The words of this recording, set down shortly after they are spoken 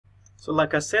So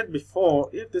like I said before,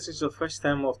 if this is your first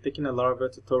time of taking a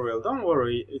Laravel tutorial, don't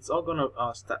worry, it's all gonna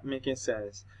start making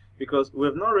sense, because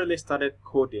we've not really started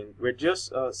coding. We're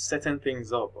just setting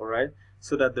things up, all right,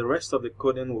 so that the rest of the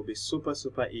coding will be super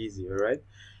easy. All right,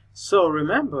 so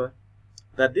remember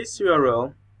that this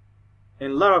URL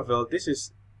in Laravel, this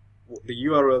is the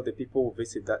URL that people will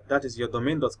visit. That is your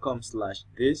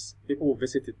domain.com/this. People will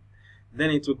visit it, then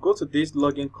it will go to this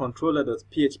login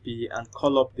controller.php and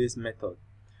call up this method.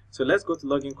 So let's go to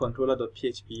login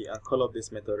controller.php and call up this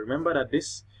method. Remember that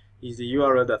this is the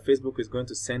URL that Facebook is going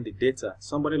to send the data.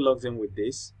 Somebody logs in with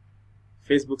this,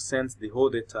 Facebook sends the whole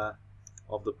data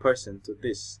of the person to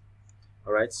this.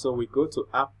 Alright, so we go to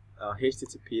app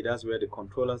HTTP, that's where the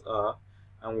controllers are,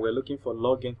 and we're looking for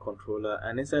login controller,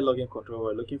 and inside login controller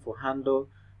we're looking for handle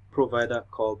provider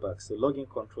callback. So login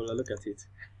controller, look at it,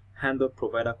 handle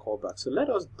provider callback. So let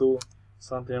us do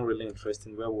something really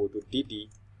interesting where we'll do dd.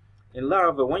 In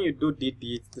Laravel, when you do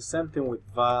dd, it's the same thing with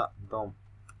var dom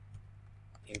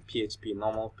in PHP,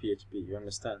 normal PHP, you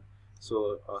understand?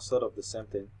 So sort of the same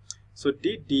thing. So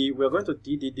dd, we're going to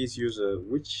dd this user,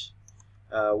 which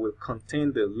will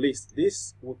contain the list.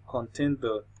 This will contain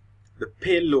the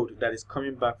payload that is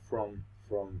coming back from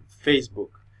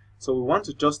Facebook. So we want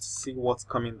to just see what's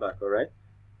coming back. All right,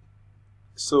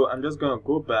 so I'm just going to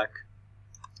go back,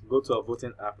 go to our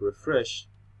voting app, refresh.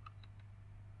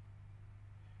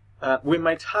 We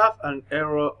might have an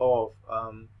error of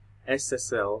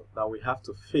SSL that we have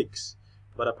to fix,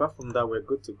 but apart from that, we're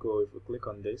good to go. If we click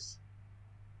on this,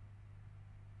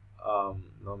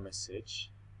 no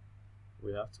message.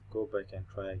 We have to go back and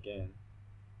try again.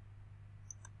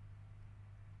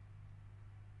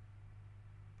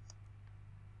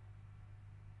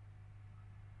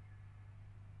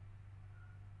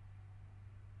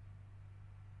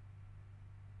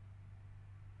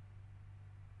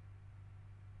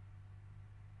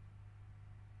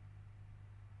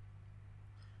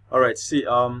 Alright, see,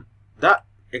 that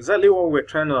exactly what we're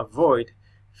trying to avoid.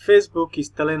 Facebook is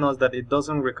telling us that it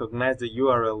doesn't recognize the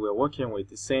URL we're working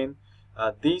with. It's saying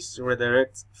this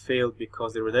redirect failed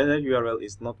because the redirected URL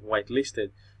is not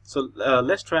whitelisted. So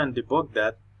let's try and debug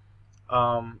that.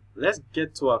 Let's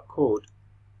get to our code.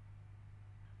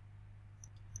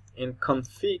 In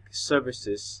config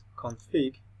services,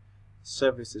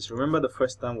 remember the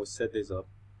first time we set this up.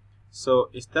 So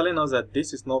it's telling us that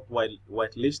this is not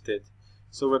whitelisted.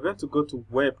 So we're going to go to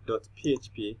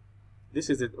web.php. This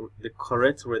is the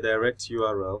correct redirect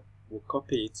URL. We'll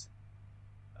copy it,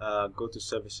 go to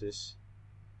services,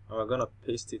 and we're going to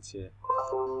paste it here.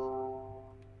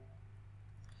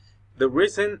 The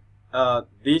reason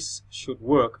this should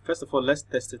work, first of all, let's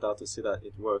test it out to see that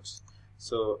it works.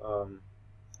 So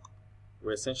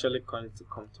we're essentially going to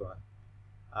come to our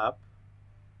app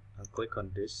and click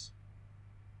on this.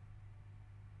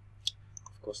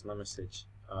 Of course, no message.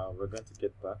 We're going to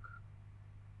get back.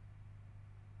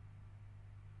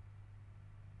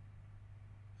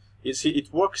 You see,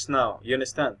 it works now. You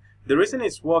understand? The reason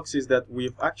it works is that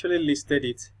we've actually listed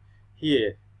it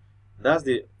here. That's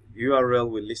the URL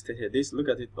we listed here. This, look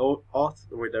at it, auth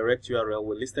redirect URL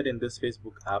we listed in this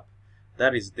Facebook app.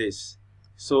 That is this.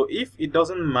 So if it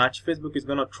doesn't match, Facebook is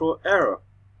going to throw error.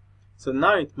 So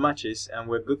now it matches and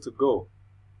we're good to go.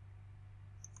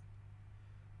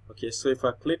 Okay, so if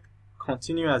I click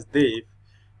continue as Dave,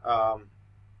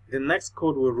 the next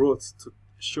code we wrote to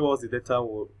show us the data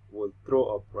will throw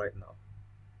up right now.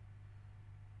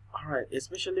 Alright,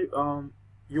 especially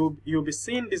you'll be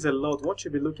seeing this a lot. What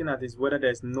you'll be looking at is whether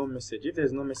there's no message. If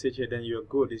there's no message here, then you're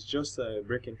good. It's just a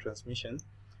break in transmission.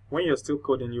 When you're still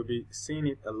coding, you'll be seeing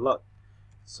it a lot.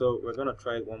 So we're gonna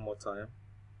try it one more time.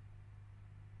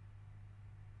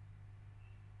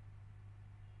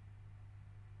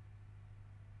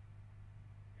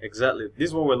 Exactly, this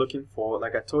is what we're looking for.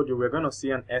 Like I told you, we're going to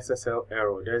see an SSL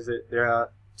error. There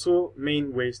are two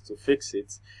main ways to fix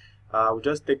it. We'll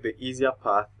just take the easier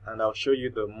path, and I'll show you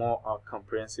the more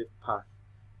comprehensive path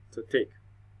to take.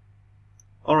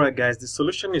 Alright guys, the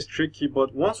solution is tricky,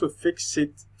 but once we fix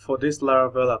it for this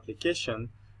Laravel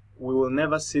application, we will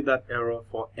never see that error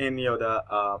for any other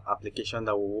application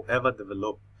that we will ever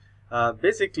develop.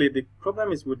 Basically, the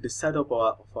problem is with the setup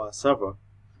of our server.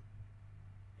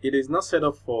 It is not set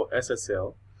up for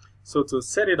SSL. So to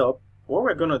set it up, what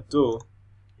we're going to do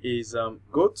is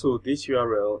go to this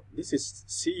URL. This is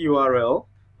curl.hxxe.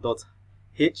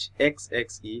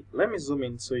 Let me zoom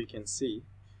in so you can see.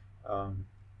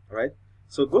 Right?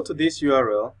 So go to this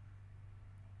URL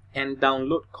and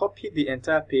download, copy the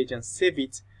entire page and save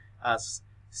it as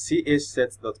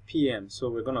chsets.pm.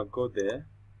 So we're going to go there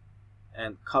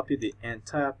and copy the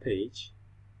entire page.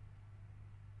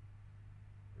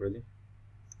 Really?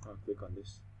 I'll click on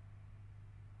this.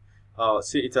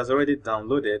 See, it has already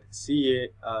downloaded ca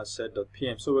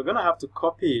set.pm. So we're gonna have to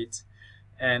copy it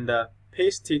and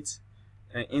paste it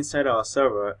inside our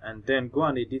server, and then go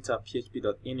and edit our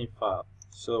php.ini file.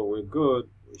 So we're good.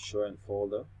 We show in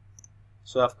folder.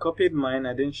 So I've copied mine.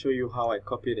 I didn't show you how I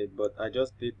copied it, but I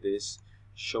just did this,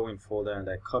 show in folder, and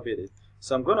I copied it.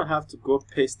 So I'm gonna have to go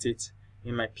paste it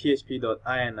in my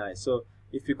php.ini. So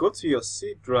if you go to your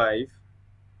C drive,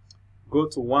 go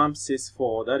to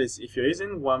WAMP64. That is, if you're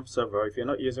using WAMP server. If you're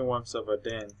not using WAMP server,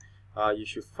 then you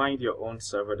should find your own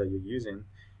server that you're using,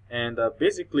 and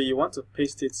basically you want to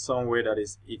paste it somewhere that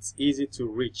it's easy to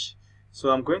reach.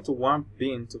 So I'm going to WAMP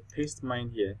bin to paste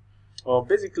mine here, or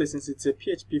basically, since it's a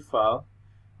PHP file,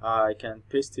 I can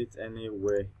paste it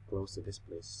anywhere close to this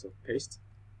place. So paste.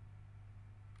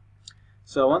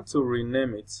 So I want to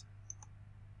rename it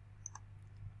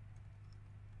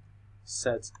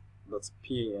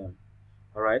set.pam.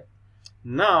 Alright,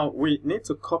 now we need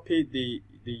to copy the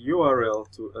URL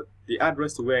to the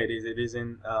address to where it is. It is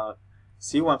in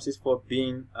C164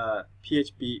 bin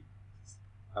PHP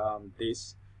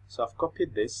this. So I've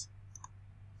copied this.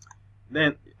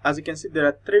 Then, as you can see, there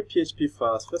are 3 PHP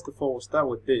files. First of all, we'll start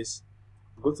with this.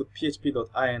 Go to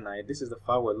php.ini. This is the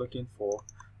file we're looking for.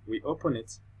 We open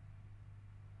it,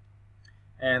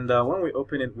 and when we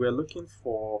open it, we're looking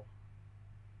for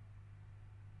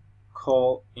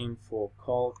call info,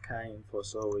 call info.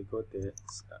 So we go there,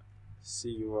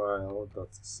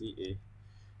 curl.ca.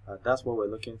 That's what we're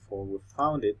looking for. We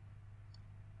found it.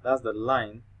 That's the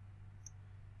line.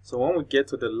 So when we get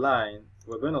to the line,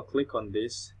 we're going to click on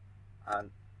this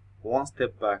and one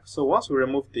step back. So once we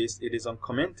remove this, it is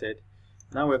uncommented.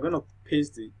 Now we're going to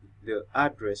paste the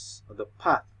address or the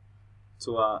path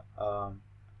to our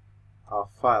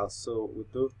file. So we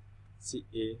do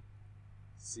cert.pem.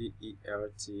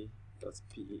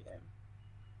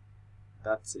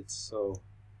 That's it. So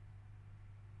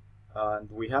and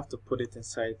we have to put it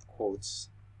inside quotes.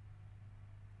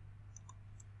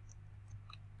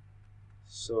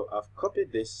 So I've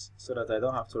copied this so that I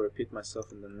don't have to repeat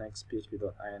myself in the next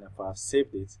php.ini file. I've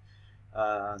saved it.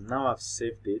 Now I've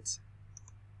saved it.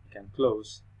 I can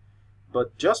close.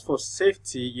 But just for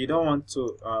safety, you don't want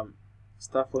to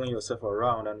start following yourself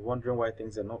around and wondering why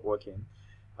things are not working.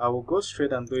 I will go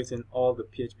straight and do it in all the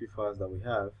PHP files that we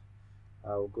have.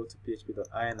 I will go to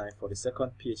php.ini for the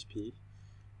second PHP,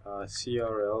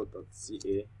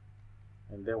 curl.ca,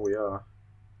 and there we are.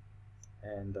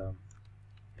 And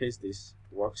paste this.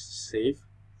 Works. Save,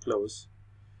 close,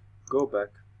 go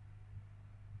back,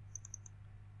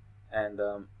 and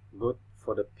go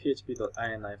for the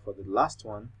php.ini for the last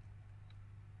one,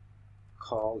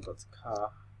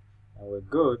 call.car, and we're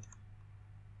good.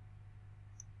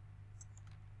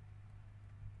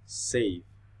 Save.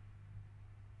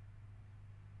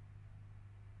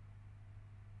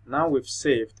 Now we've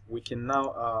saved, we can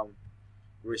now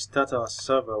restart our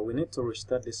server. We need to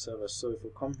restart this server. So if we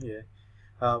come here,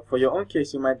 for your own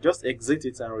case, you might just exit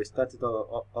it and restart it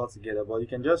all together, but you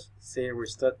can just say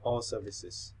restart all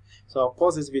services. So I'll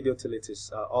pause this video till it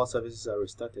is all services are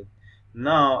restarted.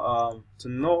 Now to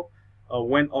know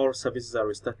when all services are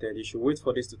restarted, you should wait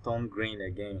for this to turn green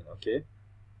again. Okay,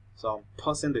 so I'm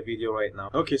pausing the video right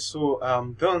now. Okay, so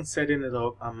I'm done setting it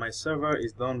up and my server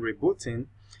is done rebooting.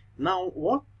 Now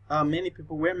what where many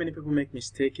people make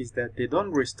mistake is that they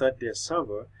don't restart their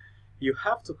server. You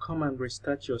have to come and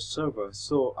restart your server.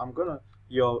 So I'm gonna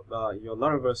your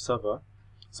Laravel server.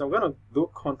 So I'm gonna do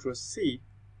Ctrl+C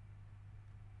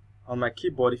on my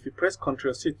keyboard. If you press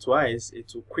Ctrl+C twice,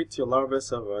 it will quit your Laravel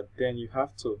server. Then you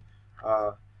have to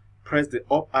press the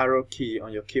up arrow key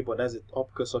on your keyboard. That's the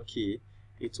up cursor key.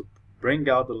 It will bring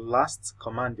out the last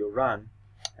command you ran,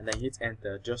 and then hit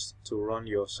enter just to run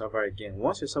your server again.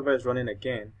 Once your server is running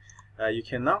again, you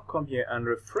can now come here and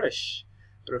refresh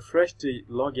the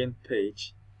login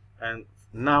page, and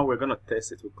now we're going to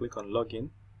test it. We'll click on login.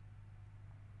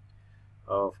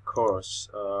 Of course,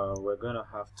 we're going to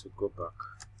have to go back.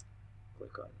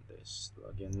 Click on this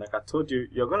login. Like I told you,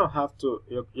 you're going to have to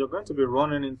you're going to be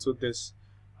running into this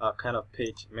kind of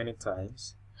page many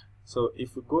times. So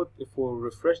if we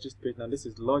refresh this page now, this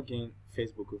is login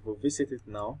Facebook. If we visit it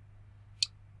now,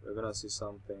 we're going to see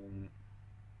something.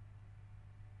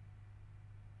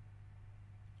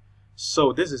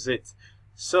 So this is it.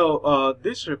 So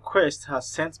this request has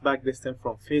sent back this thing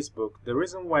from Facebook. The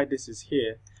reason why this is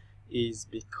here is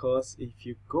because if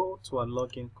you go to a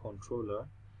login controller,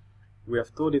 we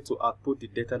have told it to output the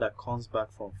data that comes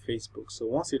back from Facebook. So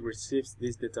once it receives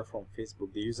this data from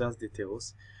Facebook, the user's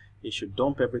details, it should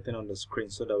dump everything on the screen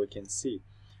so that we can see.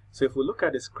 So if we look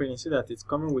at the screen, you see that it's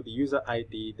coming with the user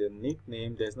ID, the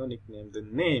nickname, there's no nickname, the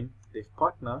name, the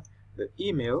partner, the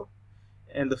email,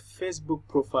 and the Facebook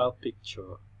profile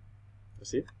picture. You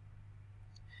see?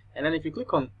 And then if you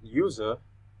click on user,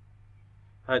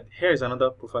 here is another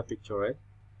profile picture, right?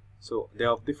 So they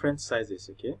are of different sizes,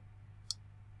 okay?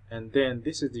 And then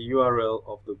this is the URL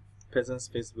of the person's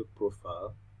Facebook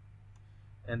profile.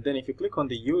 And then if you click on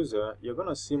the user, you're going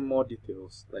to see more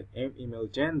details like email,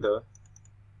 gender,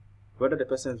 whether the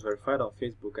person is verified on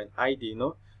Facebook, and ID, you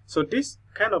know. So this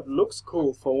kind of looks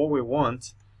cool for what we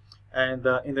want. And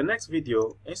in the next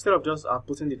video, instead of just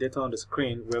putting the data on the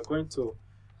screen, we're going to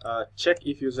check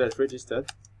if user is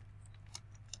registered.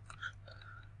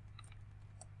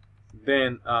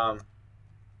 Then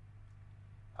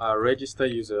register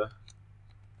user.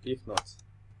 If not,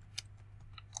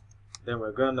 then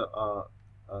we're going to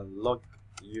log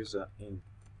user in.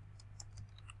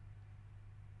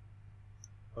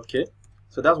 Okay,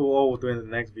 so that's what we'll do in the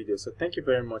next video. So thank you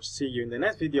very much. See you in the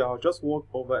next video. I'll just walk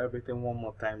over everything one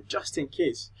more time just in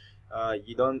case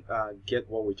you don't get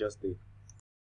what we just did.